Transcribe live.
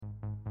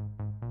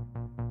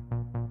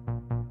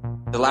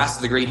The last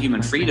of the great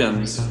human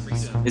freedoms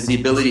is the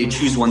ability to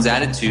choose one's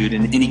attitude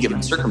in any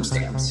given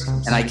circumstance.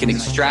 And I can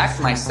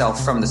extract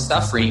myself from the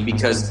suffering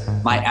because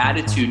my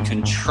attitude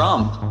can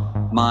trump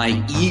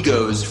my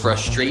ego's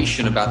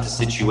frustration about the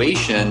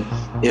situation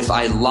if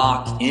I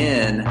lock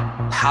in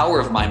power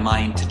of my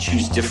mind to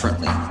choose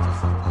differently.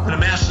 I'm going to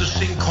master this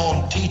thing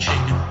called teaching,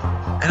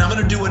 and I'm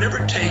going to do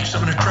whatever it takes.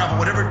 I'm going to travel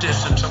whatever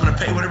distance. I'm going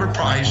to pay whatever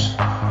price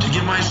to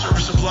give my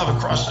service of love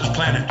across this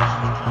planet.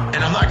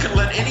 And I'm not going to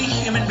let any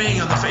human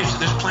being on the face of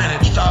this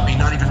planet stop me,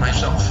 not even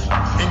myself.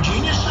 And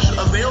genius is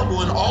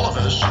available in all of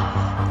us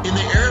in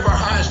the area of our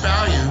highest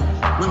value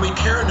when we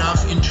care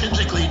enough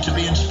intrinsically to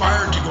be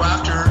inspired to go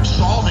after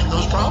solving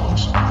those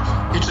problems.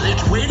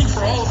 It's waiting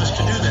for all of us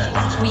to do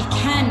that. We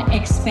can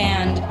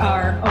expand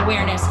our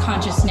awareness,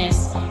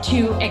 consciousness,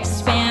 to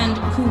expand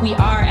who we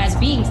are as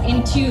beings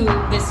into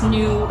this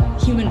new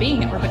human being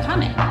that we're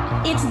becoming.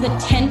 It's the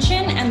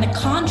tension and the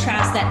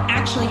contrast that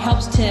actually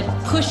helps to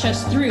push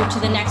us through to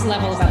the next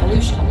level of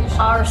evolution.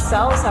 Our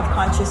cells have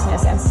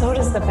consciousness, and so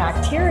does the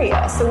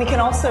bacteria. So we can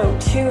also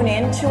tune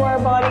into our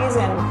bodies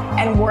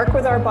and work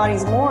with our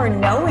bodies more,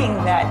 knowing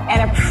that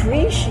and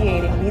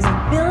appreciating these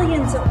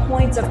billions of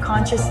points of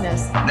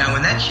consciousness. Now,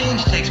 when that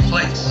change takes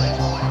place,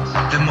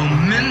 the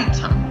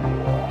momentum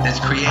that's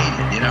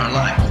created in our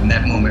life from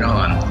that moment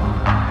on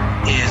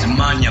is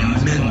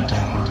monumental.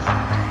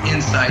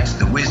 Insights,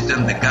 the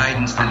wisdom, the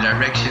guidance, the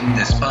direction,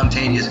 the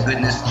spontaneous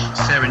goodness,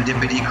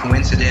 serendipity,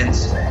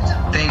 coincidence,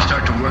 things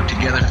start to work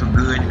together for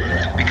good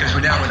because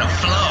we're now in a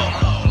flow,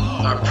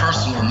 our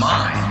personal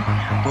mind,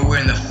 but we're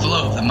in the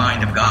flow of the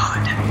mind of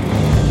God.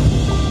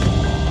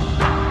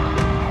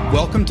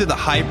 Welcome to the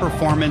High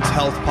Performance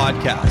Health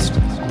Podcast.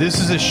 This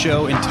is a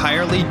show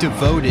entirely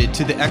devoted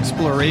to the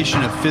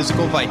exploration of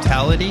physical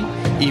vitality,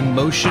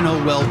 emotional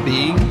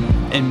well-being,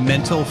 and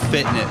mental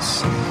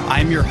fitness.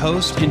 I'm your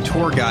host and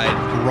tour guide,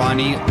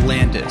 Ronnie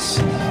Landis.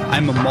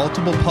 I'm a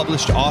multiple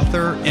published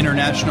author,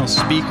 international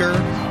speaker,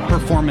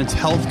 performance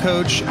health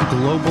coach,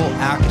 global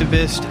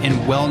activist, and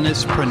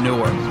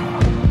wellnesspreneur.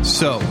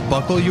 So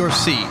buckle your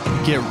seat,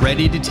 get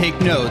ready to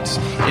take notes,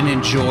 and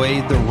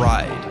enjoy the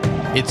ride.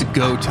 It's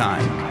go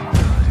time.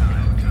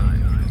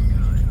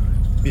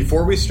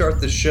 Before we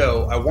start the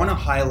show, I want to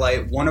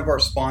highlight one of our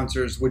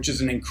sponsors, which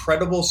is an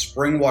incredible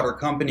spring water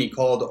company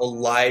called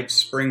Alive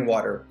Spring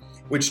Water,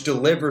 which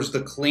delivers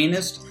the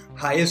cleanest,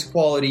 highest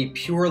quality,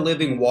 pure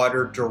living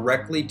water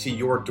directly to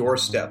your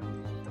doorstep.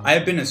 I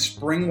have been a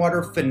spring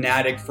water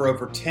fanatic for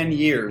over 10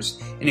 years,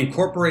 and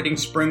incorporating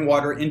spring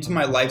water into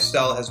my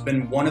lifestyle has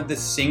been one of the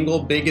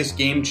single biggest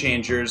game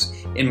changers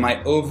in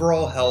my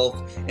overall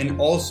health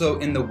and also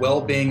in the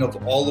well-being of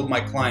all of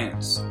my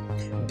clients.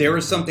 There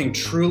is something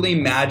truly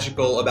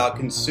magical about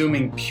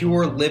consuming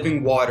pure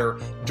living water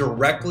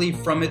directly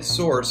from its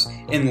source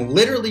and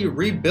literally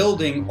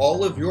rebuilding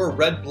all of your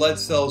red blood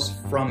cells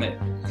from it.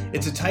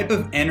 It's a type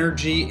of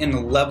energy and a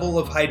level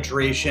of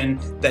hydration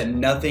that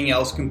nothing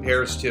else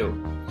compares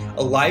to.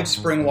 Alive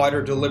Spring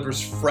Water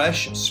delivers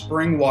fresh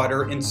spring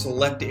water in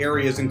select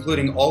areas,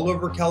 including all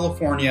over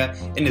California,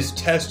 and is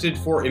tested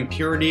for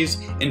impurities,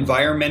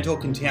 environmental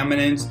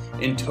contaminants,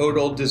 and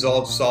total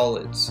dissolved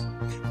solids.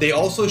 They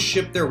also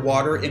ship their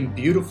water in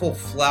beautiful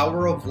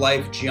Flower of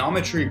Life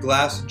geometry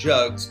glass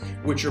jugs,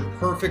 which are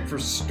perfect for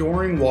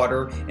storing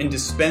water and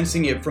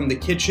dispensing it from the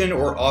kitchen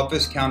or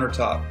office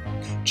countertop.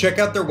 Check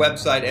out their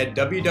website at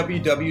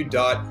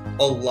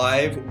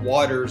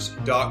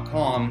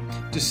www.alivewaters.com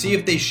to see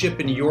if they ship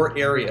in your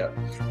area.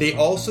 They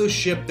also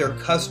ship their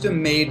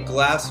custom-made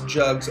glass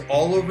jugs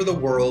all over the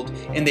world,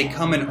 and they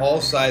come in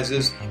all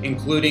sizes,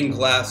 including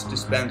glass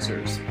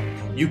dispensers.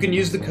 You can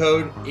use the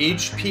code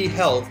HP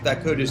Health,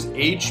 that code is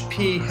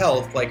HP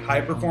Health, like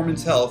High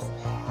Performance Health,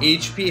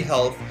 HP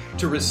Health,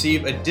 to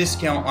receive a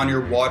discount on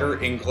your water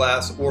and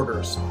glass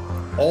orders.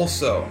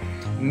 Also,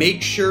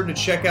 make sure to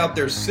check out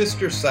their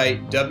sister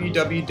site,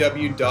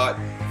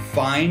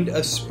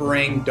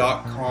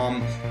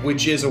 www.findaspring.com,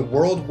 which is a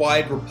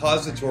worldwide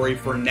repository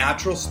for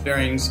natural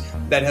springs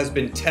that has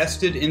been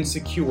tested and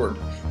secured.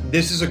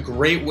 This is a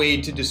great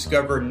way to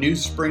discover new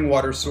spring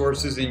water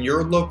sources in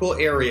your local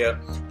area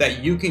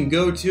that you can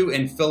go to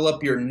and fill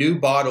up your new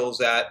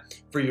bottles at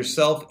for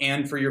yourself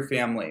and for your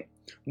family.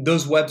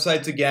 Those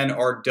websites again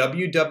are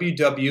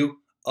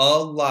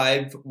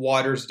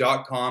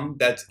www.alivewaters.com,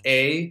 that's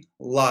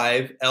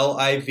A-Live,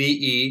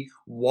 L-I-V-E,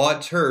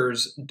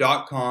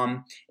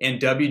 waters.com,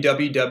 and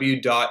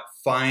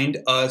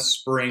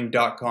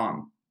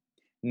www.findaspring.com.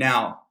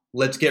 Now,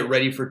 let's get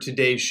ready for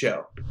today's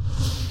show.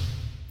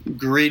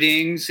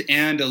 Greetings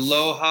and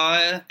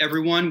aloha,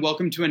 everyone.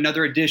 Welcome to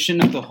another edition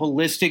of the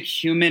Holistic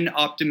Human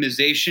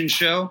Optimization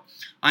Show.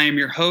 I am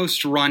your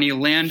host, Ronnie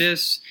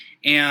Landis,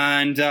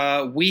 and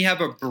we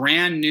have a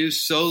brand new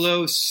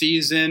solo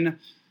season.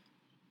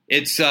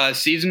 It's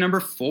season number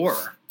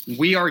 4.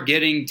 We are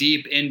getting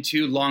deep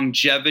into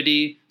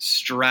longevity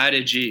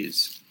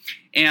strategies.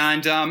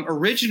 And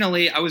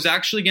originally, I was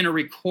actually going to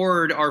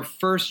record our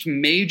first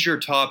major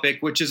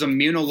topic, which is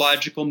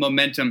immunological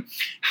momentum,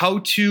 how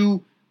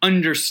to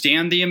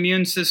understand the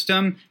immune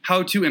system,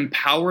 how to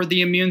empower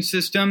the immune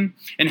system,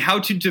 and how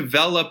to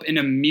develop an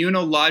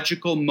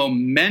immunological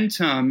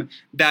momentum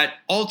that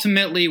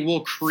ultimately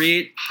will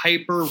create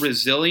hyper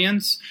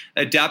resilience,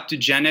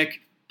 adaptogenic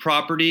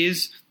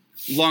properties,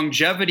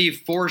 longevity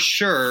for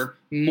sure,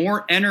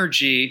 more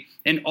energy,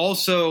 and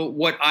also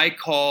what I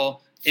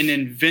call an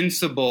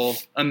invincible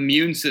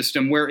immune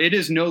system where it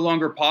is no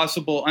longer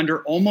possible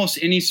under almost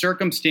any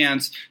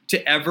circumstance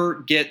to ever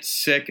get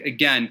sick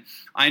again.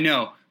 I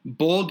know,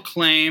 bold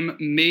claim,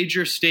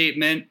 major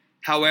statement.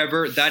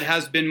 However, that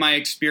has been my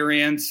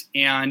experience,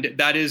 and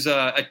that is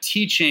a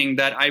teaching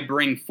that I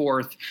bring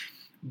forth.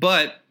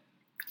 But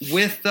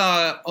with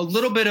a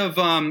little bit of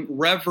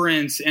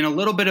reverence and a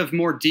little bit of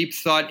more deep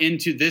thought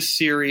into this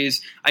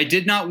series, I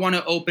did not want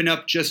to open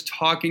up just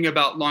talking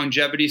about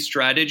longevity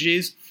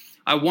strategies.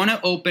 I want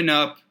to open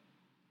up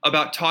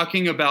about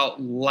talking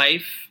about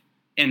life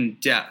and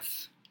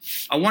death.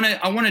 I want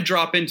to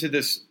drop into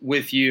this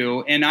with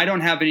you, and I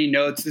don't have any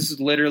notes. This is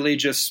literally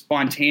just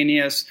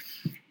spontaneous.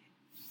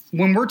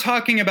 When we're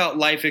talking about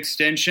life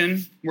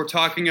extension, we're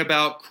talking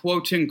about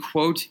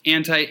quote-unquote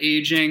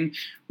anti-aging.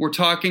 We're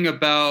talking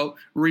about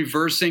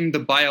reversing the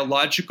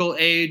biological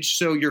age.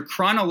 So your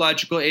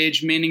chronological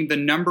age, meaning the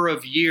number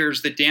of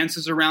years that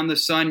dances around the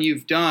sun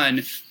you've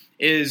done,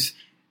 is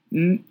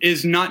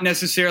not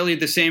necessarily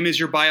the same as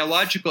your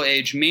biological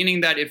age,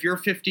 meaning that if you're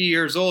 50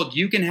 years old,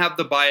 you can have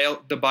the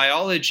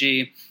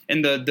biology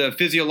and the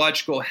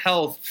physiological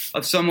health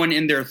of someone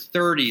in their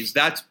 30s.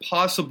 That's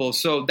possible.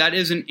 So that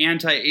is an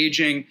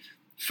anti-aging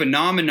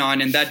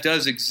phenomenon, and that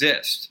does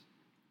exist.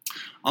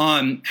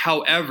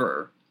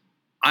 However,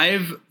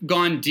 I've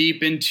gone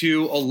deep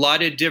into a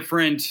lot of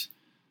different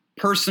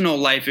personal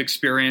life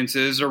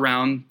experiences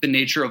around the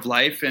nature of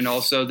life and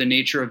also the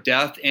nature of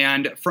death.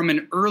 And from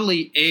an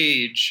early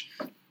age,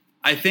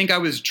 I think I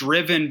was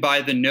driven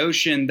by the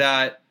notion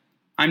that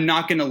I'm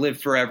not going to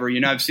live forever. You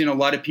know, I've seen a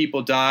lot of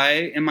people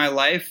die in my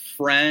life,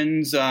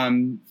 friends,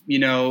 tons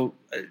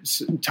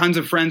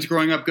of friends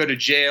growing up go to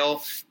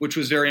jail, which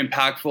was very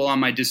impactful on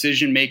my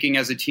decision making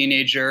as a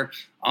teenager.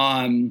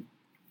 And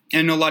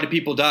a lot of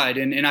people died,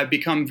 and I've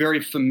become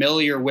very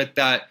familiar with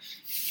that.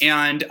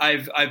 And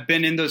I've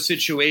been in those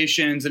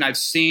situations, and I've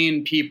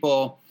seen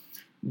people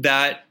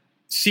that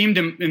seemed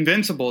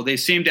invincible. They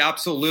seemed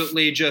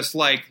absolutely just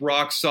like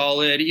rock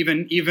solid.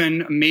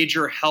 Even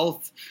major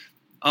health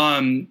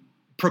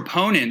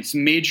proponents,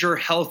 major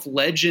health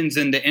legends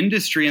in the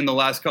industry in the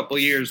last couple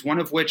of years, one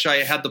of which I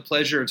had the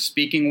pleasure of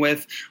speaking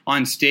with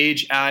on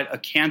stage at a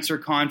cancer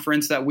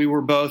conference that we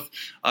were both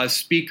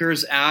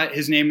speakers at.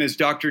 His name is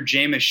Dr.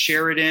 Jameis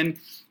Sheridan.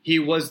 He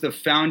was the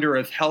founder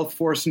of Health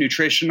Force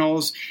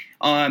Nutritionals.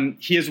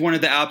 He is one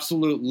of the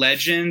absolute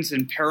legends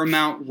and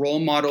paramount role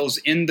models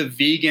in the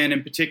vegan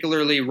and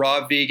particularly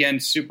raw vegan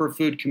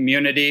superfood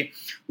community.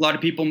 A lot of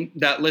people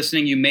that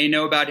listening, you may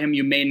know about him,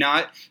 you may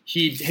not.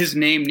 His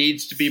name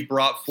needs to be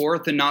brought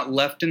forth and not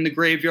left in the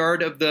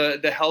graveyard of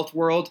the health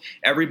world.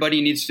 Everybody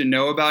needs to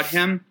know about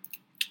him.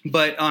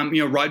 But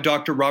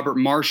Dr. Robert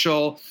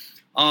Marshall,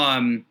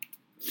 a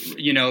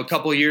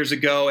couple of years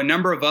ago, a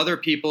number of other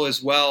people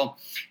as well.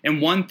 And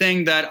one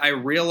thing that I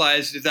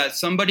realized is that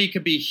somebody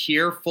could be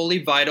here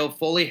fully vital,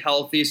 fully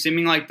healthy,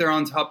 seeming like they're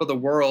on top of the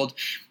world,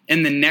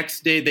 and the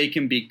next day they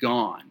can be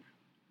gone.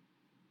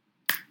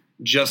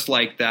 Just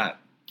like that.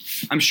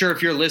 I'm sure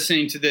if you're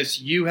listening to this,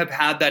 you have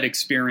had that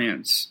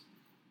experience.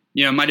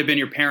 You know, it might have been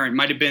your parent,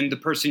 might have been the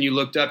person you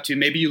looked up to.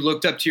 Maybe you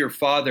looked up to your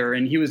father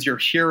and he was your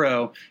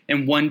hero,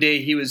 and one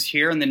day he was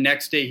here and the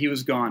next day he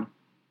was gone.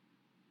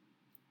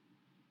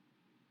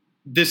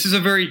 This is a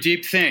very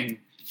deep thing,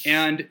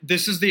 and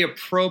this is the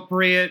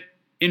appropriate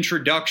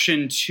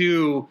introduction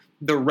to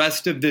the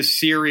rest of this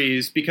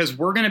series, because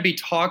we're going to be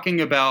talking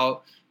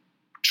about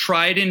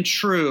tried and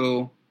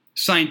true,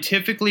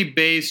 scientifically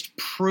based,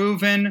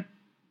 proven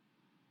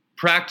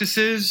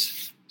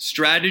practices,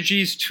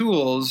 strategies,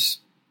 tools,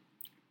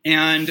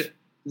 and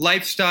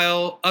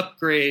lifestyle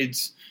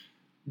upgrades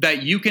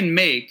that you can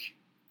make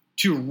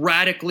to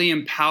radically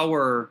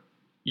empower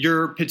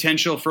your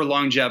potential for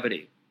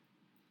longevity.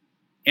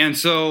 And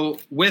so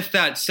with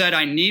that said,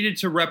 I needed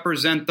to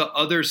represent the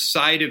other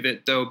side of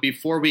it, though,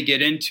 before we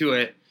get into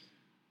it,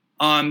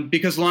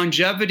 because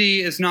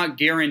longevity is not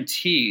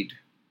guaranteed,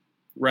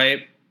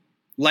 right?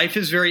 Life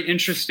is very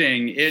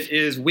interesting.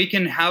 We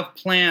can have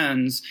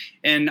plans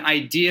and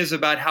ideas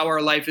about how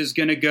our life is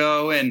going to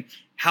go and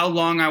how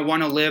long I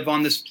want to live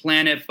on this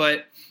planet,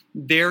 but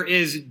there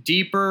is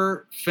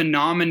deeper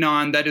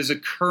phenomenon that is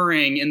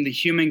occurring in the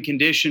human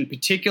condition,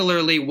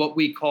 particularly what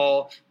we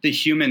call the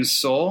human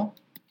soul.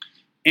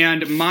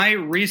 And my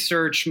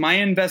research, my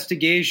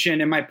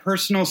investigation, and my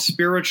personal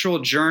spiritual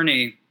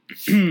journey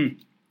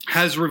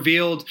has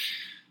revealed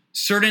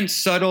certain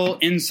subtle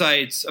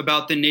insights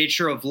about the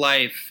nature of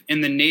life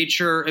and the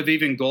nature of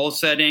even goal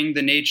setting,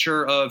 the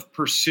nature of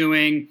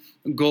pursuing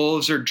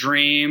goals or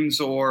dreams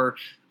or,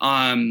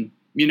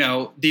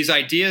 these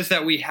ideas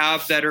that we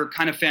have that are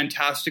kind of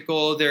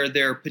fantastical,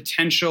 they're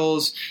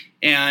potentials,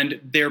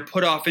 and they're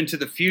put off into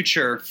the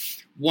future.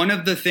 one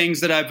of the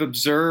things that I've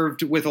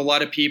observed with a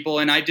lot of people,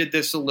 and I did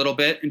this a little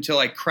bit until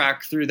I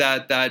cracked through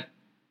that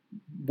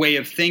way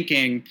of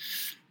thinking,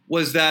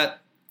 was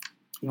that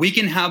we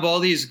can have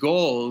all these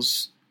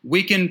goals,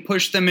 we can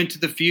push them into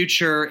the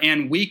future,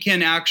 and we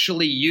can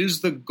actually use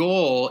the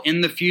goal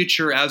in the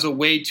future as a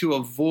way to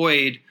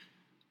avoid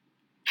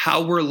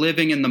how we're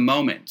living in the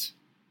moment,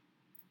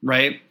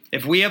 right?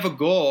 If we have a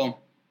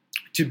goal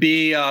to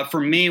be, for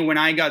me, when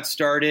I got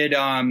started,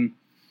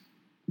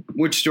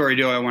 which story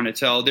do I want to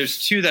tell?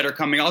 There's two that are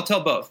coming. I'll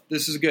tell both.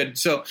 This is good.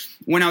 So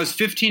when I was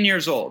 15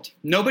 years old,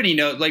 nobody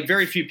knows, like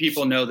very few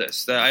people know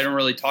this, that I don't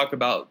really talk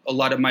about a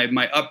lot of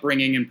my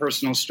upbringing and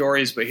personal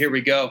stories, but here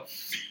we go.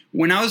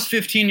 When I was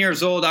 15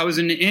 years old, I was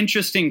in an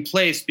interesting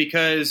place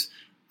because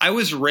I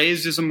was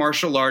raised as a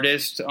martial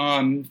artist.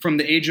 From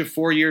the age of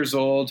 4 years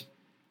old,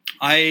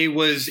 I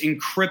was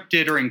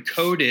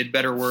encoded,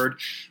 better word,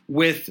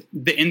 with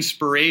the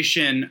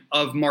inspiration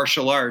of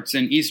martial arts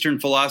and Eastern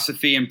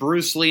philosophy and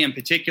Bruce Lee in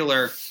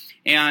particular.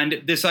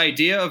 And this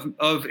idea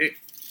of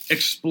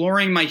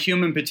exploring my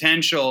human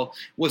potential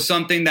was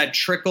something that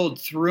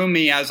trickled through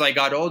me as I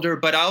got older.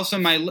 But also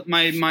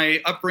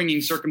my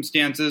upbringing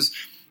circumstances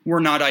were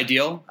not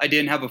ideal. I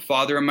didn't have a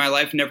father in my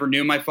life, never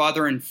knew my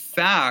father. In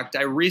fact,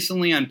 I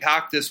recently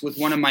unpacked this with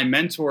one of my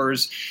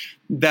mentors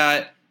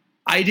that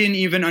I didn't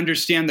even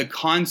understand the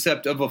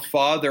concept of a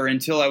father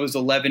until I was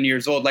 11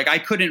 years old. Like I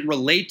couldn't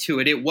relate to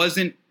it. It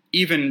wasn't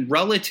even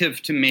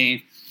relative to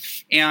me.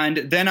 And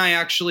then I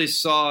actually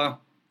saw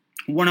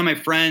one of my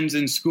friends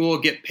in school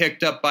get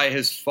picked up by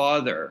his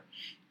father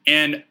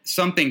and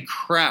something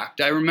cracked.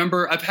 I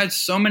remember I've had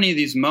so many of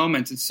these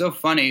moments. It's so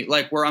funny,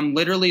 like where I'm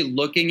literally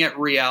looking at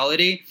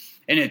reality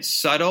and it's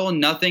subtle.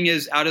 Nothing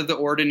is out of the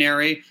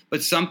ordinary,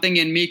 but something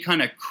in me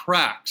kind of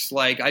cracks.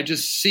 Like I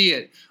just see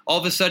it. All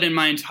of a sudden,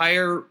 my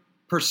entire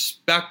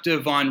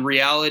perspective on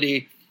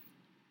reality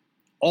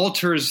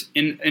alters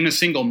in a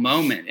single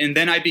moment. And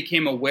then I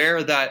became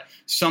aware that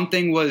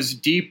something was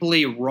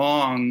deeply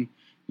wrong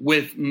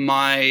with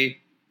my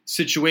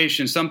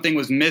situation. Something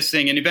was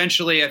missing. And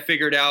eventually I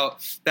figured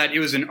out that it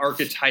was an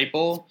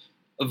archetypal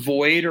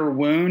void or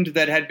wound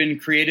that had been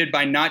created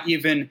by not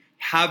even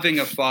having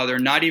a father,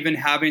 not even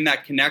having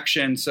that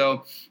connection.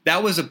 So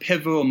that was a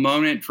pivotal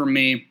moment for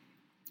me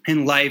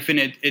in life, and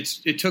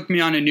it took me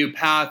on a new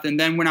path. And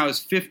then when I was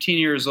 15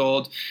 years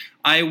old,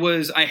 I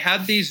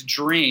had these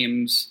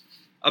dreams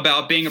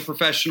about being a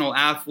professional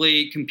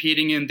athlete,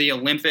 competing in the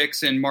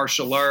Olympics in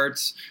martial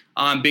arts,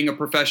 being a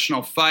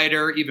professional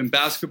fighter. Even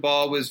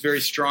basketball was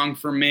very strong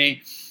for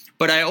me.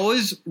 But I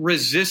always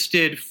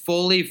resisted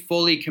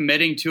fully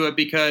committing to it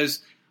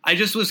because I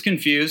just was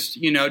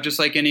confused, just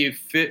like any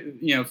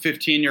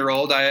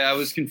 15-year-old. I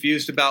was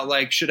confused about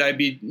like, should I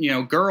be,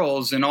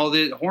 girls and all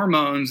the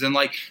hormones and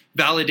like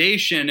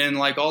validation and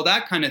like all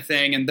that kind of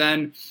thing. And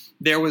then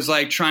there was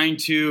like trying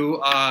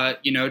to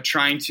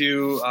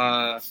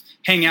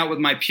hang out with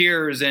my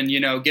peers and,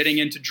 getting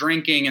into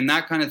drinking and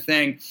that kind of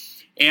thing.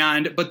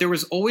 But there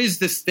was always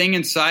this thing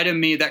inside of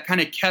me that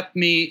kind of kept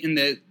me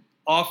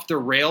off the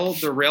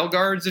rail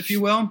guards, if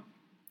you will.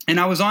 And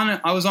I was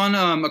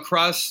on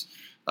across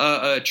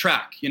a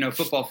track,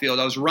 football field.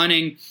 I was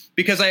running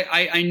because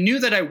I knew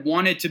that I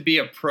wanted to be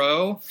a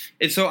pro.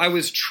 And so I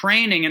was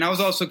training, and I was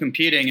also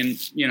competing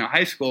in,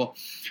 high school.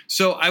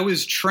 So I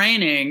was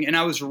training and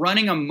I was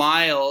running a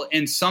mile,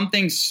 and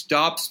something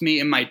stops me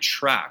in my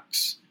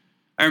tracks.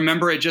 I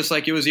remember it just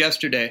like it was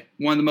yesterday.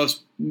 One of the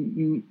most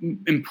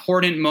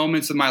important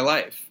moments of my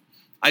life.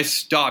 I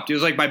stopped. It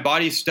was like my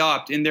body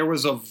stopped and there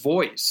was a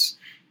voice.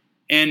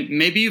 And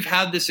maybe you've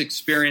had this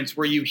experience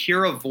where you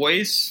hear a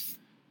voice,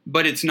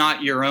 but it's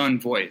not your own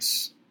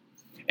voice.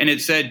 And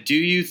it said, "Do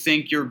you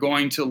think you're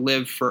going to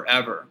live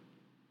forever?"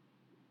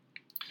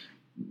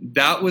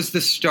 That was the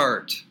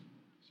start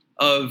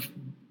of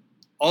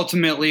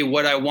ultimately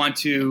what I want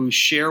to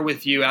share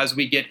with you as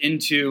we get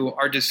into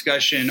our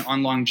discussion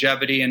on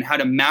longevity and how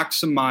to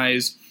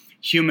maximize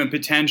human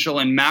potential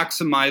and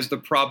maximize the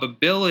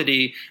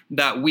probability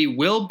that we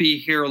will be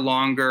here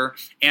longer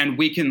and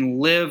we can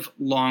live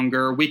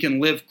longer. We can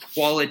live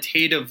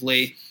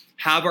qualitatively,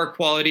 have our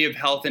quality of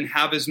health, and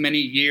have as many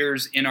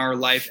years in our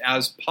life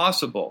as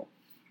possible.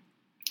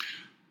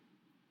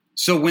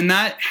 So when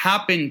that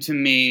happened to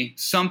me,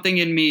 something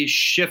in me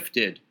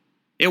shifted.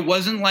 It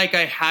wasn't like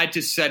I had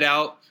to set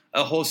out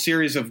a whole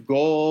series of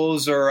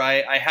goals or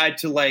I had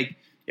to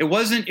it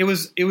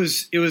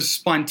was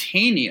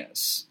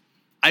spontaneous.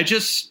 I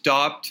just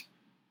stopped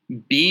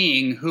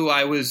being who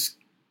I was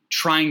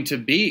trying to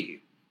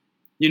be.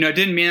 It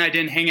didn't mean I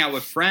didn't hang out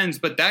with friends,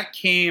 but that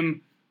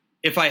came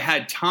if I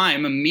had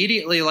time.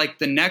 Immediately, like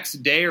the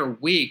next day or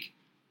week,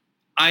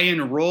 I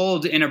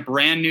enrolled in a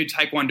brand new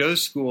Taekwondo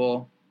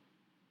school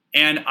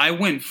and I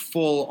went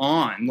full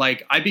on.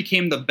 Like I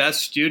became the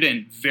best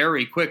student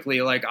very quickly.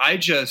 Like I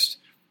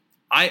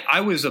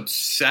was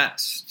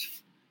obsessed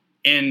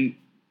and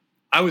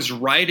I was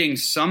writing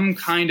some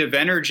kind of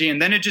energy,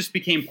 and then it just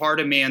became part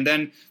of me. And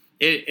then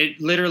it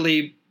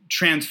literally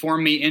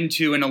transformed me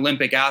into an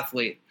Olympic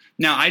athlete.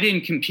 Now, I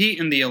didn't compete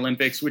in the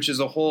Olympics, which is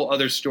a whole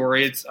other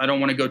story. I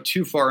don't want to go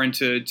too far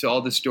into all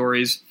the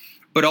stories.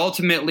 But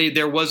ultimately,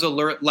 there was a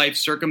life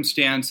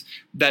circumstance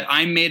that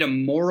I made a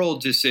moral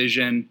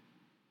decision,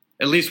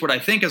 at least what I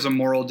think is a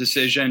moral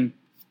decision,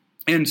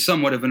 and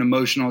somewhat of an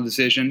emotional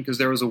decision, because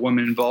there was a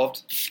woman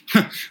involved,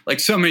 like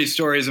so many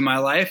stories in my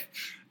life.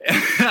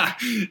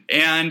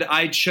 And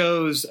I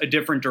chose a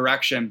different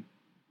direction.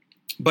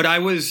 But I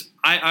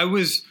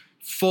was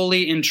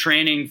fully in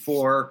training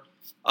for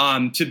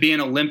to be an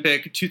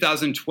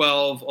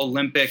 2012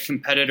 Olympic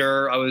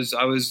competitor.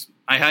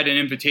 I had an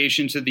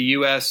invitation to the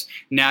U.S.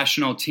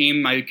 national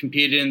team. I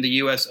competed in the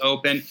U.S.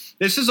 Open.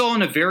 This is all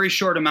in a very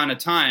short amount of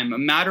time, a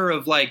matter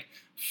of like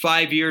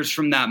 5 years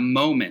from that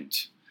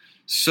moment.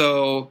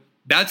 So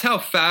that's how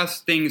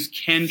fast things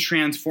can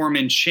transform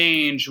and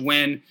change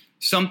when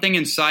something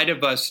inside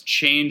of us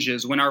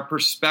changes, when our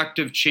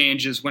perspective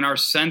changes, when our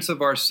sense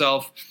of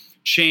ourself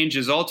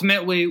changes.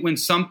 Ultimately, when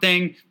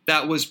something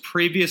that was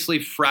previously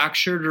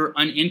fractured or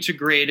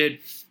unintegrated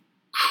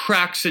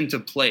cracks into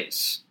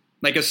place,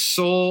 like a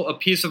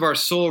piece of our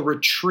soul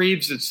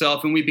retrieves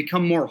itself and we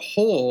become more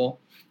whole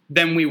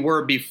than we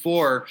were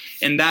before.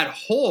 And that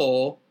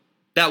hole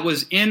that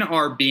was in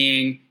our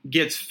being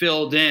gets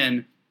filled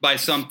in by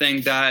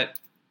something that,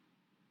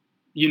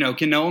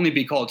 can only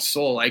be called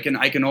soul. I can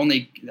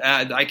only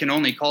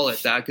call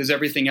it that, because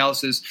everything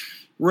else is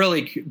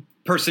really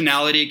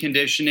personality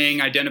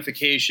conditioning,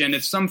 identification.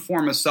 It's some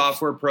form of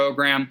software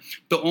program.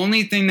 The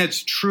only thing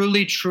that's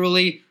truly,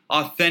 truly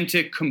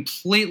authentic,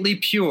 completely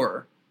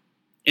pure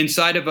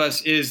inside of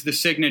us is the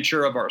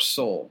signature of our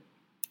soul.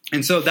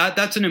 And so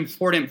that's an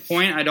important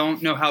point. I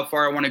don't know how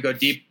far I want to go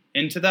deep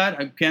into that.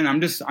 Again,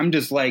 I'm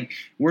just like,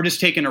 we're just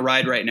taking a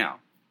ride right now.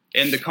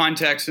 And the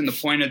context and the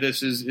point of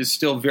this is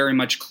still very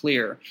much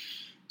clear.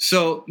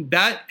 So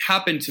that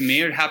happened to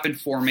me. It happened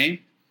for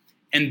me.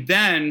 And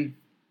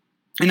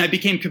I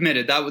became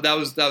committed. That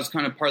was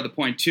kind of part of the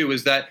point too,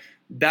 is that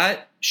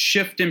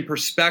shift in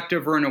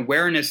perspective or an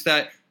awareness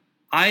that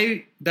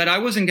I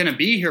wasn't going to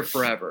be here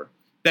forever,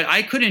 that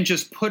I couldn't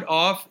just put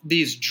off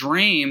these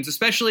dreams,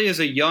 especially as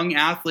a young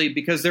athlete,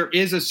 because there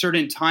is a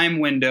certain time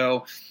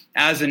window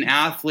as an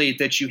athlete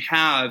that you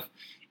have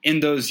in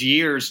those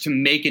years to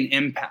make an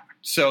impact.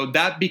 So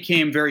that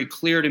became very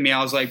clear to me.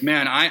 I was like,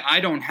 man, I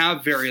don't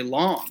have very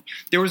long.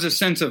 There was a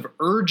sense of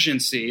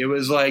urgency. It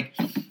was like,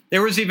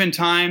 there was even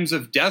times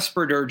of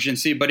desperate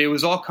urgency, but it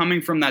was all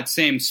coming from that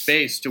same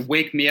space to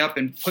wake me up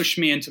and push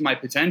me into my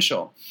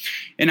potential.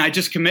 And I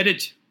just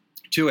committed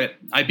to it.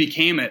 I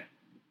became it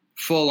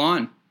full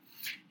on.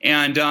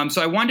 And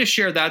so I wanted to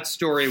share that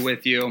story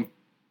with you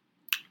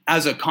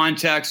as a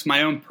context,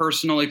 my own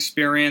personal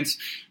experience.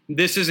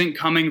 This isn't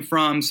coming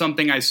from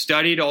something I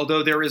studied,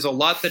 although there is a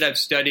lot that I've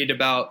studied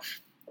about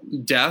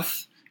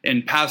death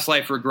and past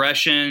life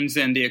regressions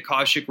and the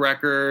Akashic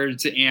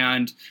records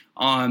and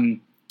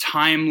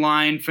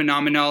timeline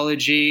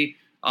phenomenology,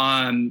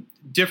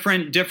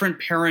 different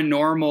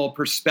paranormal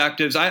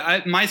perspectives.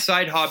 My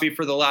side hobby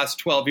for the last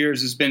 12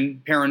 years has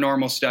been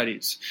paranormal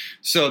studies.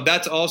 So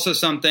that's also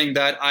something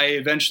that I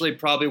eventually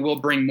probably will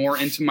bring more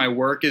into my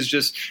work, and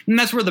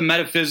that's where the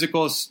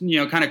metaphysical,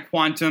 kind of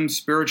quantum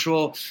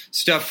spiritual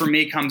stuff for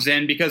me comes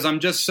in, because I'm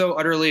just so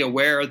utterly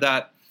aware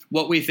that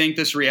what we think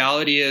this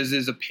reality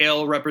is a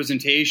pale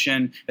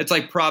representation. It's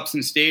like props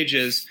and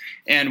stages.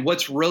 And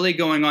what's really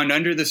going on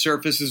under the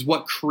surface is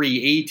what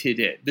created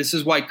it. This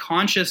is why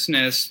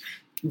consciousness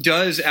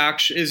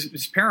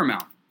is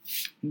paramount,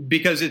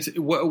 because it's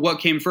what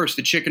came first,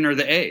 the chicken or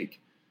the egg?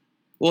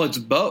 Well, it's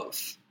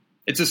both.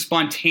 It's a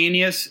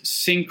spontaneous,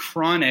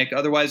 synchronic,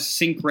 otherwise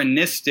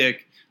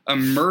synchronistic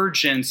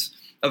emergence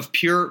of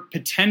pure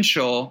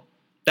potential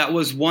that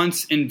was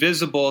once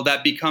invisible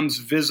that becomes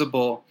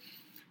visible.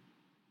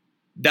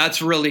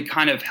 That's really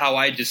kind of how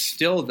I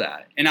distill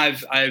that. And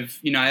I've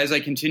as I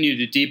continue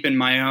to deepen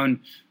my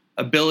own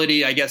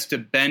ability, I guess, to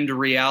bend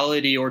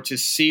reality or to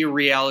see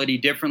reality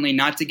differently,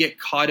 not to get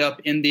caught up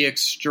in the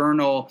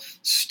external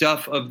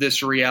stuff of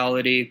this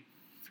reality.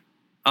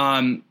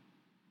 And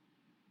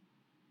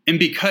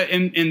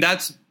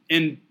that's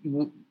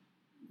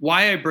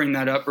why I bring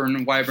that up,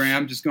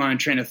 I'm just going on a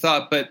train of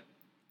thought, but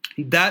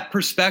that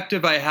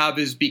perspective I have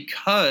is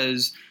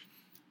because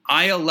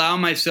I allow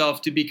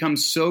myself to become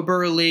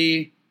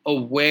soberly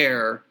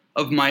aware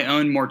of my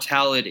own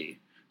mortality.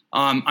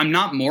 I'm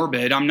not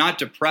morbid. I'm not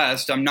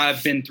depressed.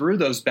 I've been through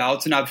those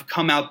bouts and I've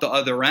come out the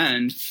other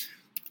end,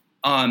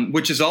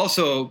 which has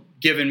also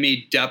given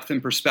me depth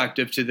and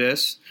perspective to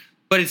this.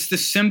 But it's the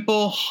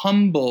simple,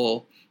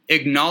 humble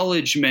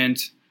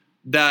acknowledgement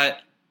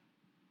that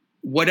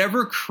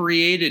whatever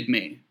created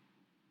me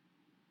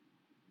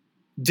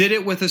did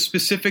it with a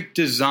specific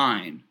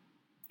design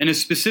and a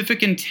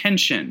specific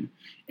intention.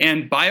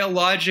 And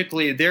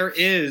biologically, there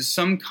is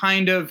some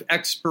kind of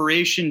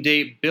expiration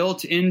date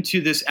built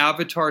into this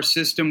avatar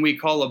system we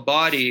call a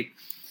body,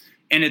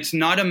 and it's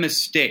not a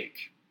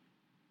mistake.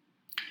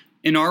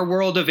 in our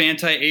world of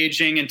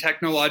anti-aging and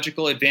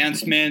technological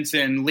advancements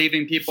and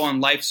leaving people on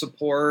life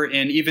support,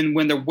 and even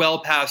when they're well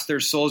past their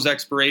soul's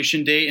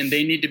expiration date and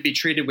they need to be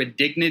treated with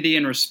dignity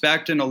and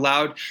respect and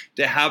allowed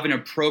to have an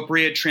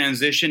appropriate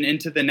transition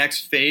into the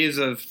next phase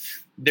of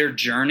their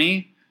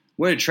journey,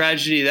 what a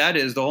tragedy that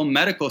is. The whole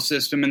medical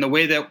system and the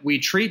way that we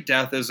treat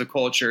death as a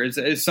culture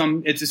is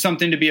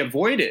something to be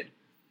avoided.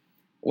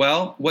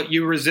 Well, what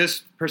you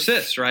resist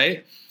persists,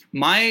 right?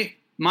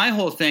 My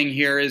whole thing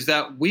here is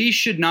that we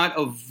should not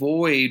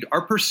avoid,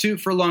 our pursuit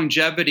for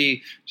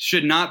longevity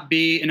should not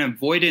be an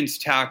avoidance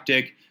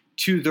tactic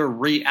to the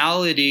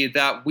reality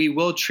that we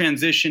will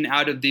transition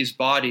out of these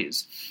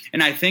bodies.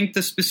 And I think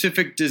the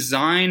specific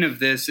design of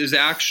this is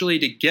actually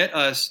to get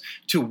us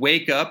to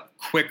wake up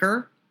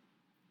quicker,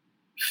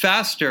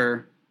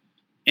 faster,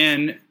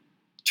 and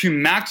to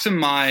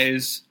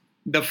maximize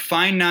the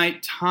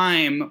finite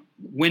time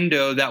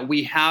window that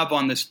we have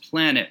on this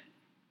planet.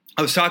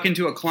 I was talking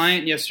to a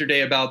client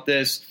yesterday about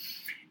this,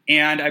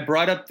 and I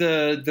brought up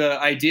the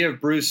idea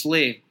of Bruce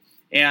Lee.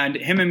 And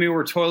him and me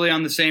were totally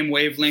on the same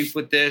wavelength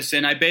with this.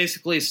 And I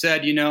basically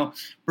said,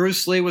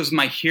 Bruce Lee was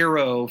my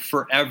hero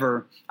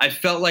forever. I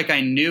felt like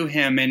I knew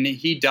him, and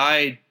he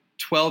died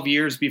 12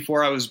 years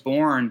before I was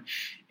born.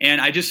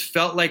 And I just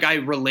felt like I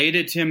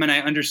related to him and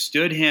I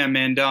understood him.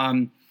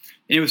 And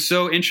it was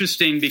so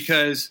interesting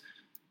because,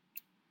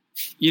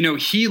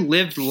 he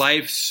lived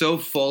life so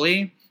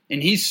fully.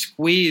 And he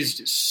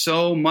squeezed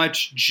so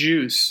much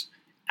juice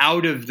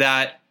out of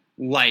that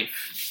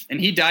life.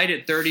 And he died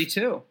at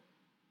 32.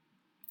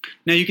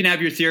 Now, you can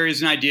have your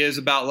theories and ideas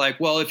about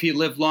if he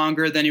lived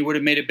longer, then he would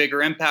have made a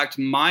bigger impact.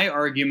 My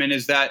argument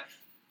is that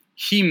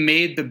he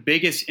made the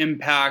biggest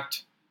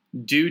impact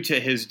due to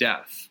his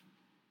death.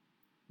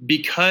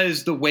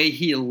 Because the way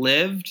he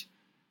lived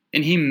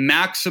and he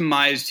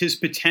maximized his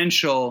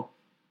potential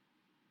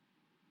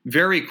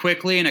very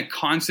quickly in a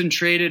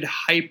concentrated,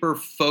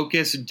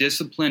 hyper-focused,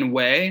 disciplined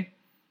way,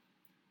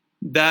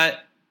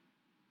 that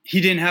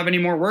he didn't have any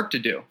more work to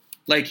do.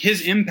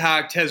 His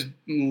impact has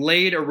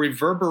laid a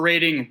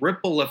reverberating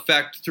ripple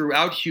effect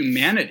throughout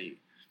humanity,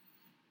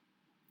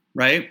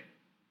 right?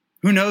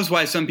 Who knows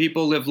why some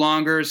people live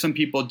longer, some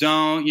people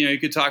don't. You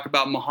could talk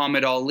about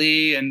Muhammad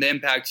Ali and the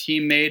impact he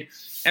made.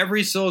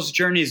 Every soul's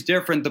journey is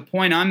different. The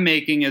point I'm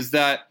making is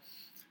that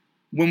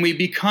when we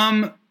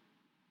become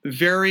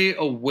very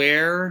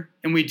aware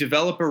and we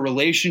develop a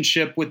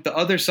relationship with the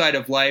other side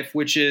of life,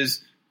 which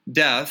is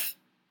death,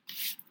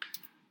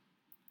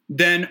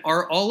 then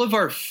all of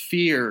our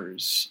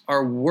fears,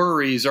 our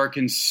worries, our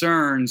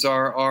concerns,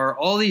 our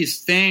all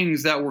these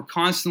things that we're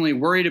constantly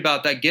worried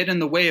about that get in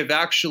the way of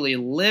actually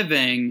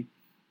living,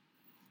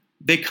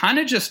 they kind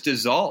of just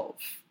dissolve.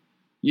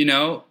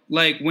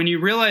 When you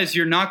realize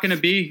you're not going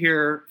to be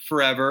here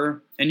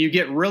forever and you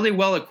get really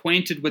well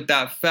acquainted with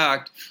that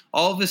fact,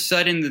 all of a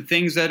sudden the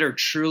things that are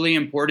truly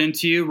important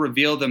to you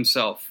reveal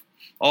themselves.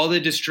 All the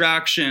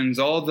distractions,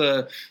 all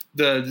the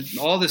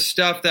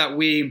stuff that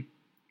we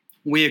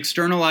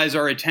externalize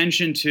our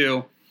attention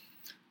to,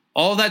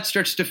 all that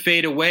starts to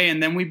fade away,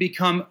 and then we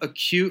become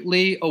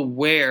acutely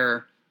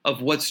aware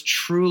of what's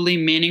truly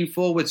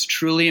meaningful, what's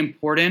truly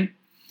important,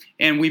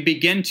 and we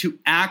begin to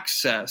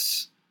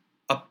access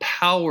a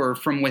power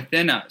from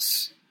within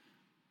us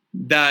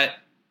that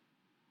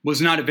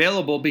was not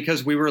available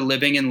because we were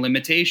living in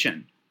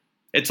limitation.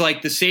 It's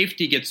like the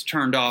safety gets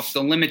turned off,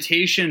 the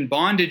limitation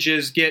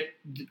bondages get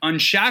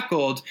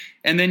unshackled,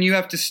 and then you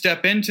have to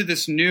step into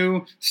this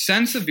new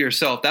sense of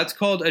yourself. That's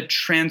called a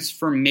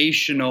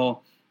transformational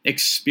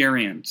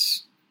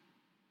experience.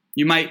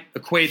 You might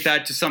equate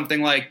that to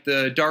something like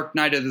the dark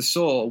night of the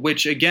soul,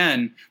 which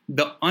again,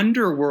 the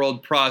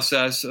underworld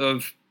process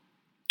of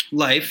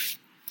life,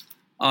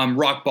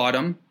 rock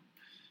bottom,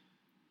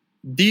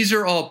 these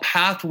are all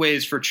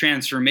pathways for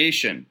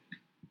transformation.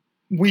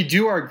 We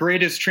do our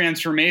greatest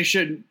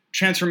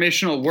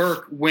transformational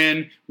work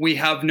when we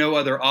have no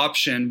other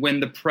option,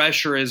 when the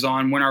pressure is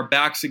on, when our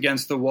back's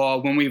against the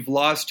wall, when we've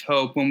lost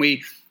hope, when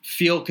we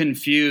feel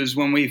confused,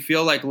 when we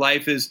feel like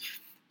life is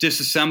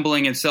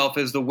disassembling itself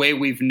as the way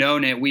we've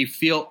known it, we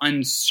feel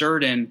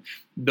uncertain.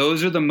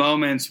 Those are the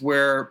moments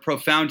where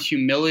profound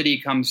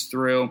humility comes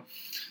through.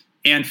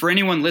 And for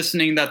anyone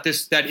listening that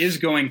is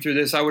going through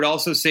this, I would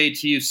also say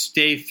to you,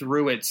 stay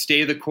through it.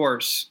 Stay the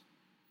course.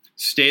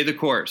 Stay the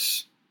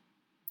course.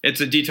 It's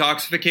a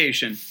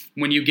detoxification.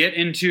 When you get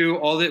into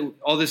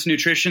all this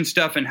nutrition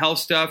stuff and health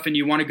stuff and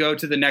you want to go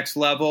to the next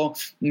level,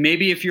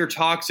 maybe if you're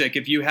toxic,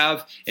 if you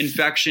have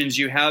infections,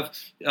 you have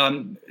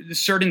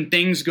certain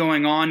things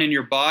going on in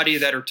your body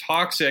that are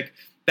toxic,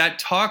 that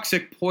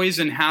toxic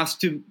poison has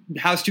to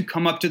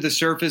come up to the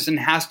surface and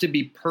has to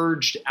be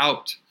purged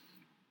out.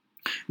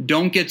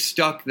 Don't get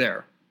stuck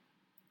there.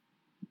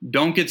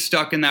 Don't get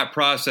stuck in that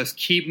process.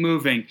 Keep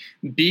moving.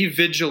 Be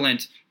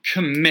vigilant.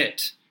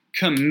 Commit,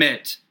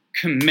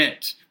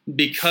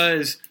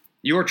 because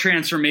your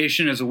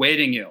transformation is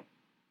awaiting you.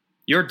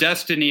 Your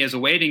destiny is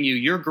awaiting you.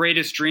 Your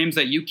greatest dreams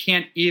that you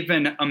can't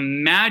even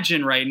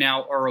imagine right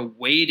now are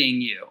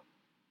awaiting you.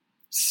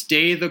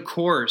 Stay the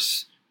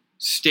course.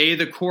 Stay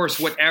the course.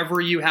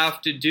 Whatever you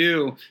have to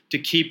do to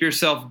keep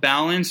yourself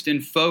balanced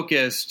and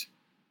focused,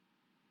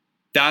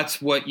 that's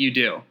what you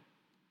do.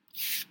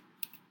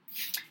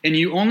 And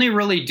you only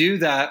really do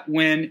that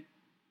when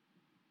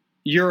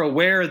you're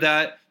aware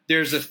that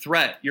there's a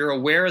threat. You're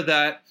aware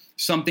that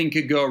something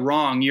could go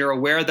wrong. You're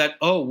aware that,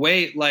 oh,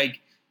 wait,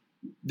 like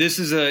this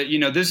is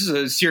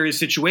a serious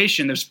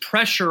situation. There's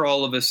pressure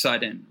all of a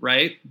sudden,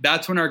 right?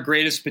 That's when our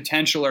greatest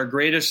potential, our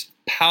greatest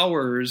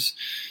powers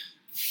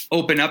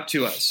open up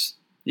to us.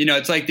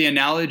 It's like the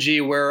analogy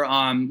where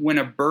when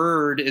a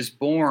bird is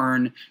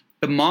born,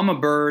 the mama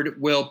bird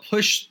will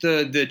push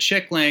the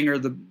chickling or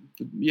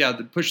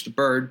push the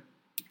bird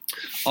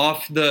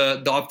off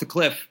the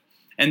cliff.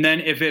 And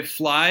then if it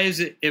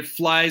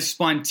flies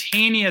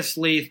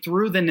spontaneously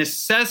through the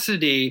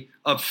necessity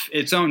of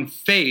its own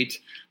fate.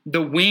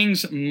 The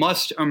wings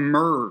must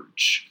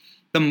emerge.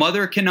 The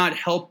mother cannot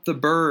help the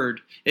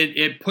bird.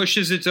 It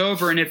pushes it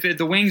over, and if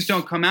the wings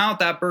don't come out,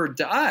 that bird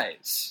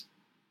dies.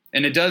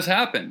 And it does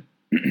happen.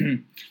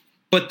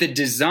 But the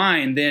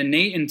design, the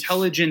innate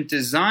intelligent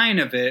design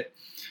of it,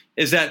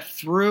 is that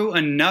through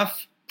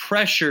enough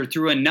pressure,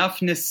 through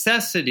enough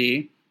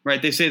necessity, right?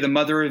 They say the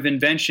mother of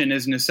invention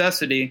is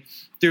necessity.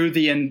 Through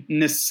the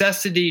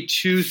necessity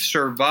to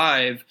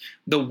survive,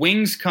 the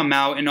wings come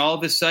out, and all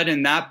of a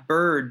sudden that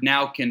bird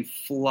now can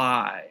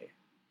fly.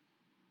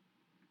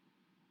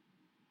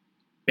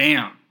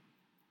 Bam.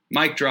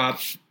 Mic drop.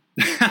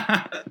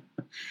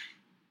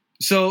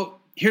 So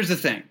here's the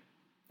thing.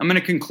 I'm going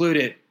to conclude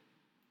it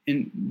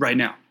right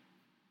now.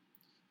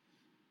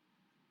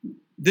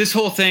 This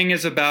whole thing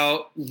is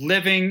about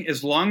living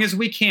as long as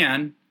we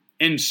can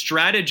and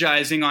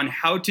strategizing on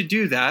how to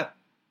do that,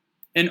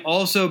 and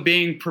also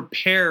being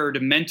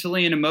prepared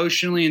mentally and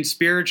emotionally and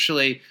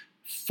spiritually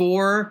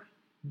for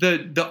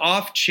the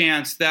off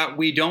chance that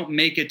we don't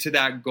make it to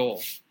that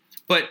goal.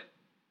 But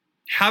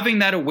having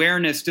that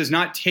awareness does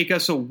not take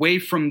us away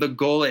from the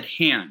goal at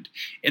hand.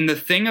 And the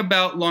thing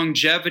about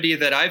longevity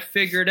that I've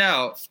figured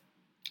out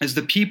is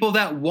the people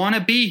that want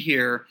to be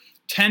here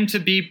tend to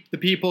be the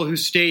people who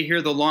stay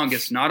here the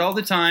longest. Not all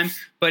the time,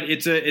 but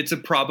it's a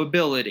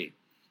probability,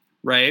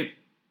 right?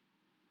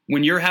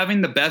 When you're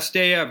having the best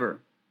day ever,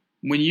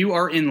 when you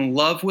are in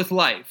love with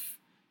life,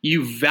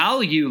 you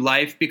value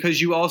life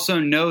because you also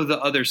know the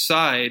other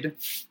side,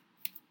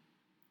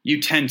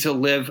 you tend to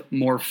live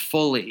more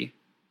fully,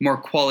 more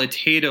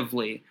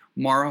qualitatively,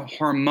 more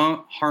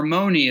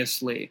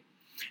harmoniously.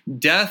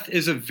 Death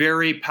is a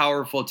very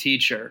powerful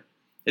teacher.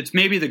 It's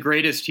maybe the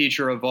greatest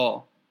teacher of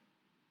all,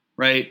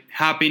 right?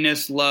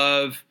 Happiness,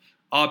 love,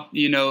 all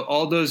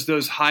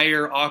those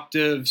higher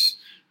octaves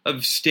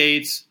of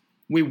states.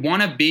 We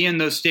want to be in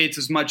those states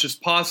as much as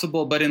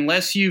possible, but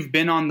unless you've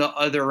been on the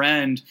other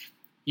end,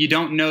 you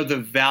don't know the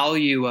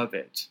value of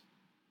it,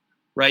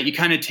 right? You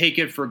kind of take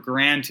it for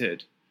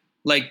granted.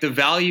 Like the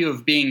value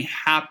of being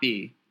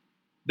happy,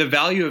 the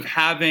value of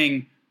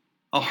having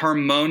a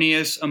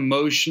harmonious,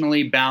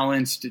 emotionally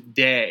balanced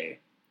day.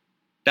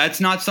 That's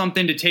not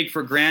something to take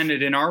for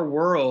granted. In our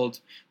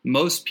world,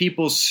 most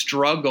people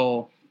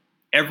struggle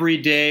every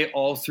day,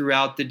 all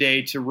throughout the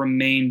day, to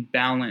remain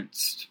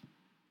balanced.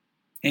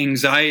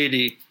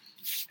 Anxiety,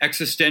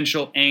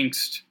 existential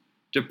angst,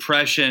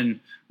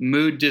 depression,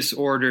 mood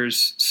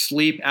disorders,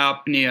 sleep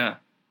apnea,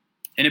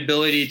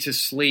 inability to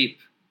sleep.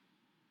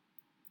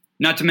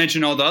 Not to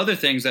mention all the other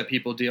things that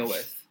people deal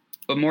with,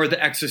 but more the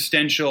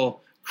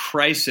existential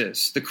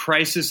crisis, the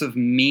crisis of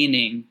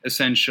meaning,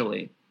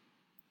 essentially.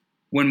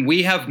 When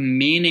we have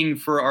meaning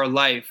for our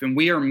life, and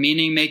we are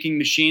meaning-making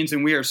machines,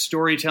 and we are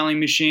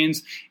storytelling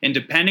machines, and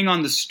depending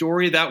on the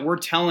story that we're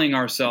telling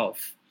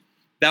ourselves,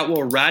 that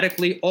will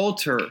radically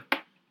alter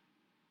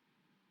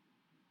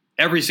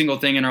every single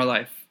thing in our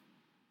life.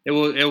 It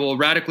will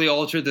radically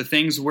alter the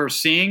things we're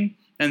seeing,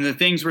 and the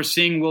things we're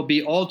seeing will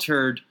be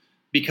altered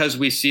because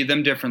we see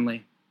them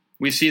differently.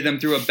 We see them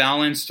through a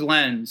balanced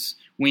lens.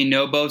 We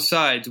know both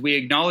sides. We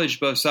acknowledge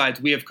both sides.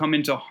 We have come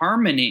into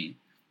harmony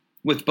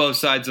with both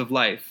sides of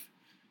life.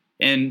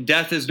 And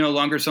death is no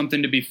longer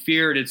something to be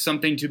feared. It's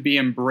something to be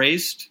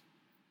embraced.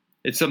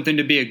 It's something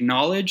to be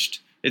acknowledged.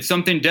 It's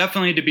something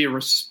definitely to be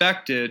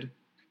respected.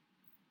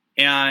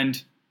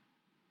 And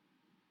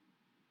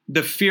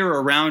the fear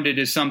around it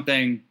is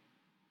something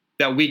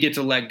that we get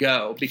to let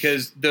go,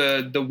 because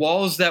the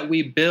walls that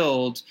we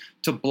build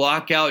to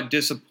block out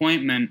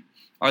disappointment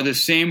are the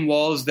same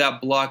walls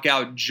that block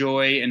out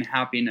joy and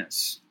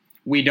happiness.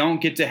 We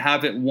don't get to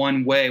have it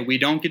one way. We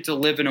don't get to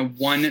live in a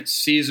one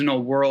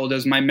seasonal world,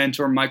 as my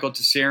mentor Michael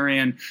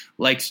Tessarian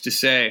likes to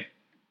say.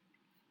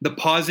 The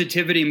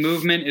positivity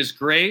movement is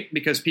great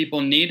because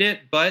people need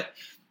it, but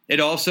it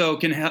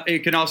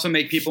can also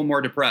make people more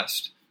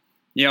depressed.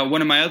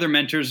 One of my other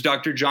mentors,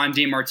 Dr. John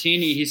D.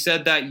 Martini, he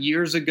said that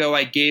years ago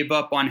I gave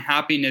up on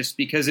happiness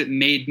because it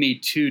made me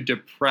too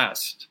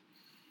depressed.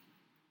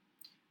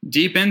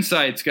 Deep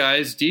insights,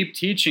 guys, deep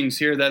teachings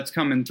here that's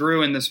coming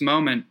through in this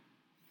moment.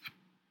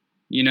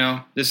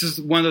 This is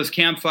one of those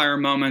campfire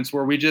moments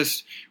where we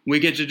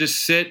get to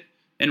just sit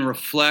and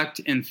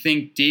reflect and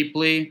think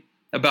deeply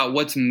about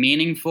what's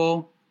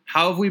meaningful,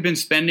 How have we been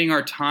spending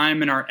our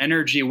time and our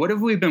energy? What have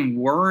we been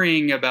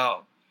worrying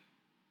about?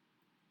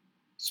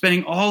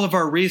 Spending all of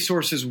our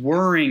resources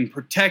worrying,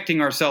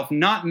 protecting ourselves,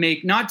 not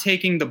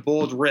taking the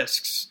bold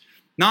risks,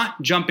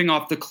 not jumping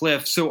off the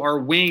cliff so our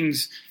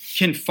wings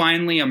can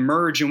finally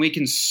emerge and we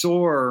can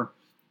soar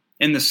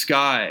in the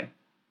sky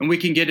and we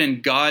can get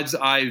in God's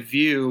eye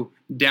view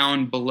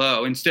down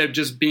below instead of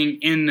just being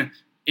in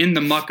the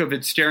muck of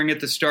it, staring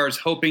at the stars,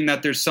 hoping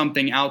that there's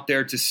something out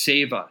there to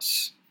save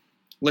us.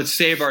 Let's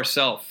save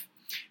ourselves.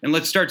 And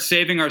let's start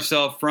saving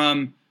ourselves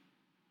from,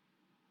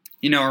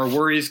 our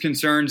worries,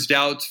 concerns,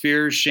 doubts,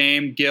 fears,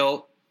 shame,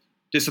 guilt,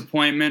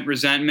 disappointment,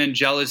 resentment,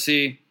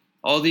 jealousy,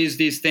 all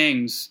these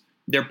things.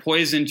 They're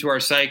poison to our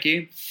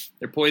psyche.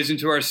 They're poison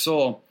to our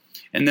soul.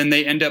 And then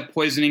they end up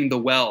poisoning the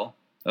well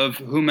of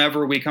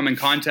whomever we come in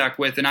contact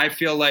with. And I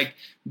feel like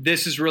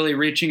this is really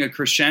reaching a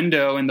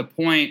crescendo, and the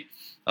point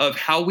of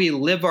how we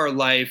live our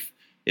life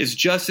is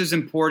just as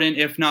important,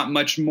 if not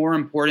much more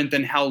important,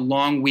 than how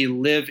long we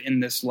live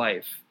in this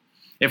life.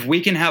 If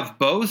we can have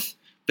both,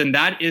 then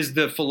that is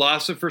the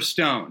philosopher's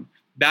stone.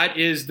 That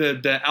is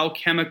the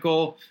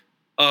alchemical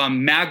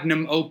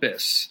magnum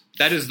opus.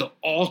 That is the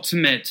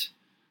ultimate.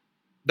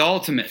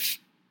 But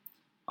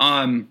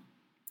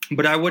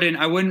I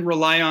wouldn't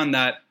rely on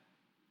that.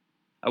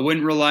 I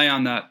wouldn't rely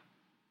on that.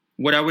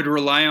 What I would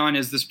rely on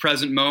is this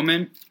present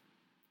moment,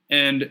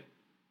 and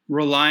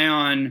rely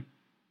on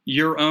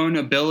your own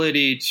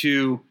ability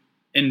to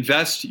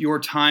invest your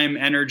time,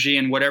 energy,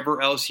 and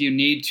whatever else you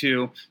need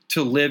to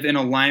live in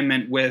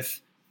alignment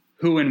with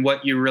who and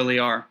what you really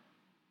are.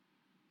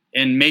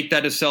 And make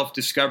that a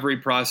self-discovery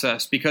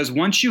process. Because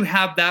once you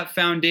have that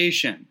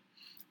foundation,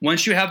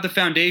 once you have the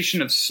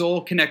foundation of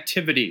soul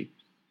connectivity,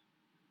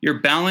 you're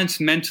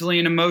balanced mentally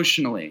and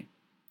emotionally,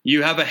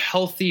 you have a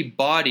healthy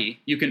body,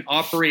 you can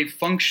operate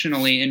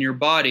functionally in your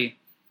body,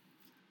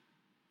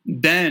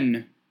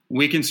 then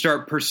we can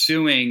start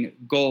pursuing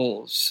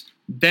goals.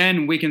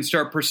 Then we can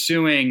start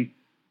pursuing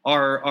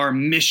our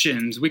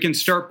missions. We can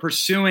start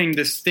pursuing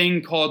this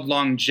thing called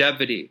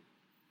longevity.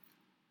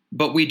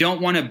 But we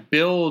don't want to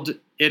build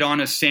it on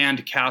a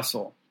sand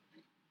castle,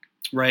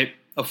 right?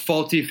 A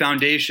faulty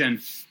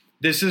foundation.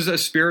 This is a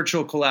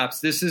spiritual collapse.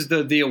 This is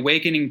the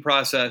awakening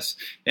process.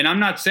 And I'm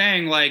not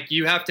saying like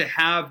you have to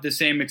have the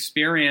same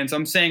experience.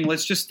 I'm saying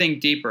let's just think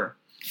deeper.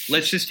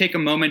 Let's just take a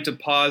moment to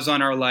pause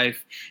on our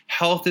life.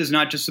 Health is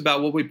not just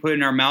about what we put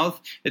in our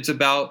mouth. It's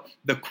about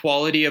the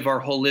quality of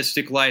our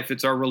holistic life.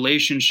 It's our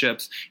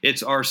relationships.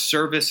 It's our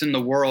service in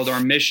the world, our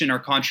mission, our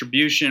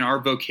contribution, our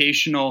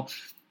vocational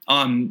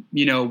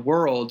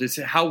world.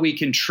 It's how we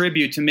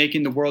contribute to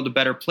making the world a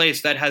better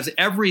place. That has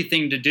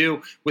everything to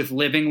do with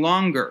living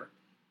longer.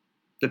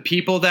 The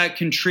people that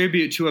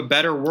contribute to a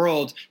better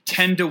world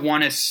tend to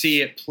want to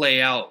see it play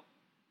out.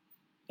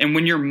 And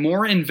when you're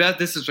more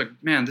this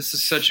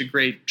is such a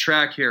great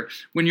track here.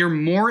 When you're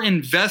more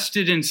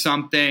invested in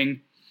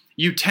something,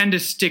 you tend to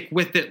stick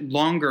with it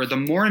longer. The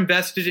more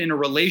invested in a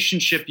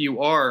relationship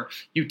you are,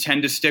 you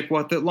tend to stick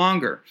with it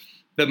longer.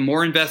 The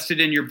more invested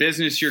in your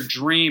business, your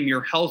dream,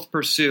 your health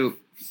pursuit,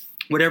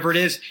 whatever it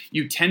is,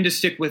 you tend to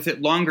stick with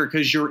it longer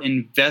because you're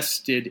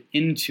invested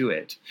into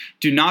it.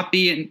 Do not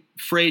be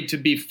afraid to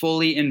be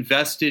fully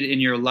invested in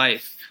your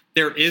life.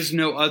 There is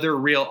no other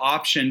real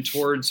option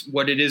towards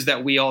what it is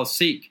that we all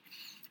seek.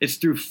 It's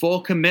through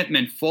full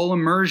commitment, full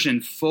immersion,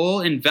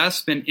 full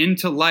investment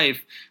into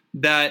life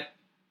that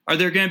are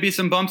there going to be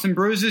some bumps and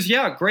bruises?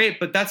 Yeah, great.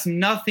 But that's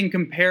nothing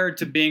compared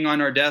to being on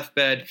our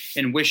deathbed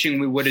and wishing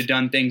we would have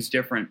done things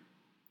different.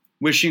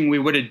 Wishing we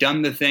would have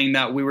done the thing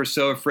that we were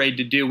so afraid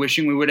to do.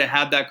 Wishing we would have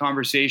had that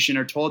conversation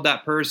or told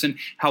that person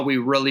how we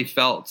really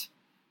felt.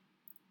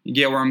 You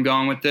get where I'm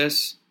going with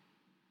this?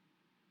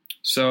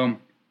 So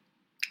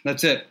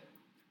that's it.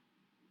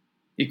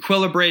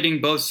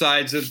 Equilibrating both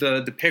sides of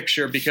the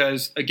picture,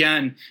 because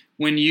again,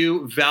 when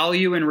you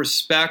value and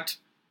respect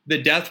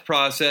the death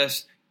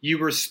process, you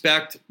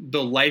respect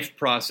the life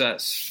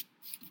process.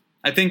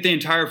 I think the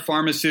entire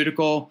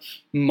pharmaceutical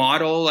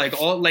model,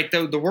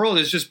 the world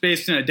is just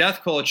based in a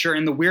death culture.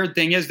 And the weird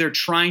thing is they're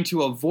trying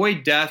to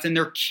avoid death and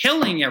they're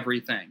killing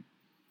everything.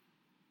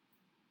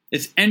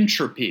 It's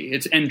entropy.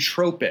 It's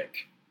entropic.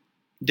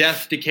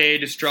 Death, decay,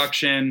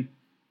 destruction,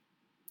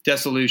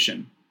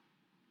 dissolution.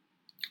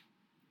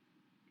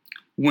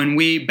 When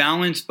we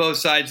balance both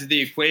sides of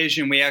the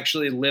equation, we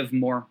actually live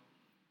more.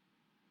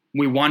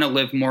 We want to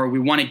live more. We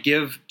want to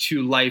give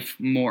to life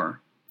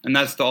more. And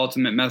that's the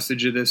ultimate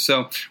message of this.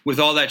 So with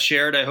all that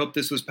shared, I hope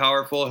this was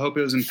powerful. I hope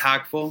it was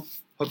impactful.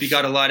 Hope you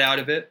got a lot out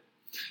of it.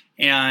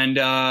 And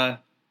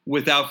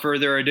without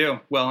further ado,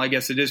 well, I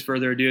guess it is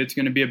further ado. It's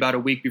going to be about a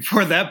week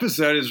before the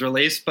episode is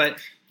released. But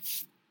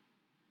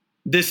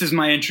this is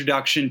my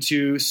introduction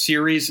to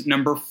series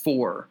number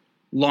 4,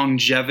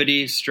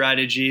 longevity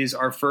strategies.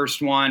 Our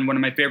first one of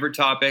my favorite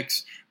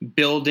topics,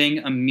 building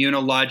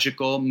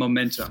immunological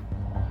momentum.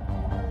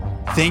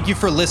 Thank you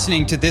for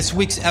listening to this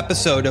week's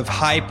episode of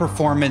High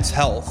Performance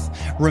Health.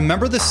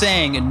 Remember the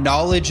saying,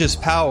 knowledge is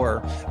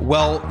power?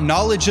 Well,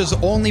 knowledge is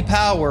only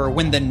power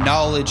when the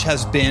knowledge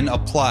has been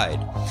applied.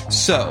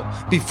 So,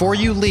 before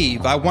you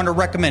leave, I want to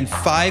recommend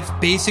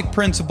 5 basic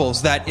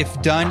principles that,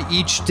 if done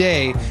each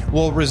day,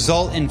 will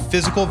result in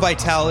physical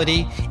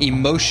vitality,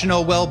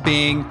 emotional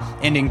well-being,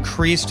 and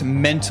increased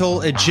mental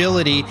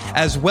agility,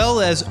 as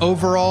well as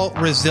overall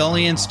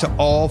resilience to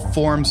all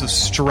forms of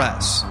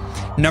stress.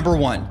 Number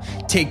 1,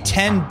 take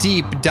 10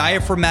 deep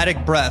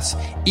diaphragmatic breaths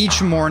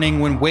each morning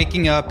when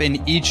waking up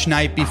and each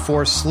night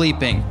before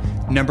sleeping.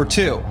 Number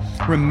 2,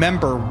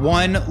 remember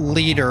 1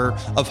 liter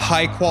of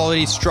high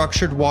quality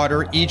structured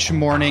water each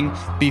morning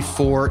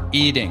before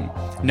eating.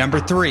 Number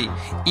 3,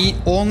 eat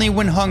only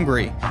when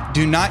hungry.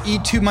 Do not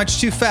eat too much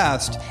too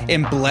fast,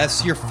 and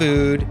bless your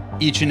food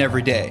each and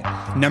every day.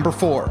 Number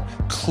 4,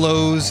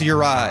 close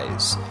your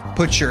eyes.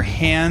 Put your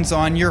hands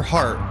on your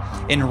heart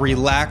and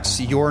relax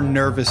your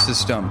nervous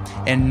system.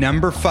 And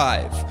number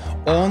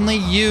 5, only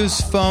use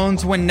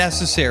phones when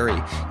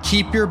necessary.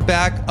 Keep your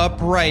back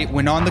upright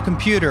when on the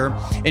computer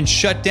and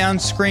shut down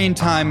screen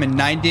time in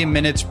 90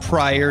 minutes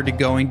prior to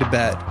going to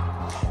bed.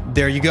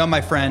 There you go,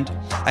 my friend.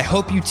 I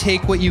hope you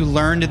take what you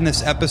learned in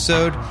this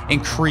episode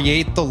and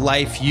create the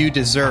life you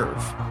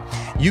deserve.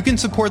 You can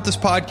support this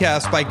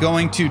podcast by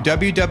going to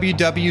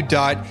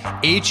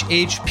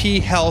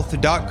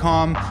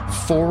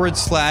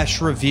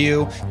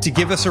www.hhphealth.com/review to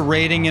give us a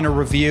rating and a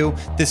review.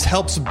 This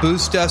helps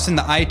boost us in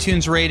the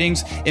iTunes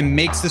ratings and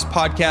makes this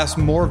podcast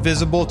more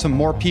visible to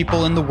more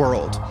people in the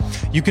world.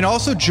 You can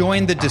also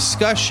join the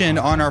discussion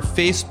on our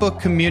Facebook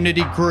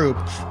community group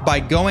by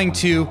going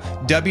to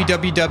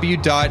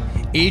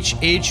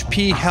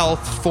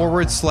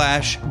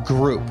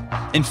www.hhphealth.com/group.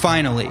 And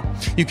finally,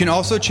 you can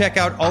also check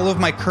out all of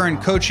my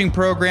current coaching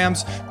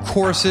programs,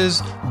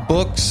 courses,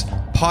 books,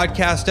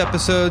 podcast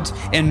episodes,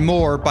 and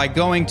more by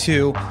going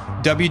to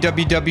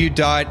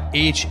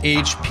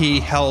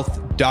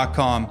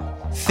www.hhphealth.com.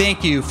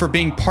 Thank you for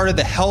being part of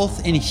the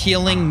health and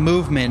healing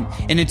movement.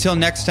 And until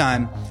next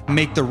time,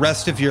 make the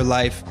rest of your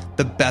life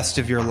the best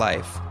of your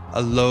life.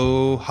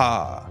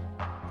 Aloha.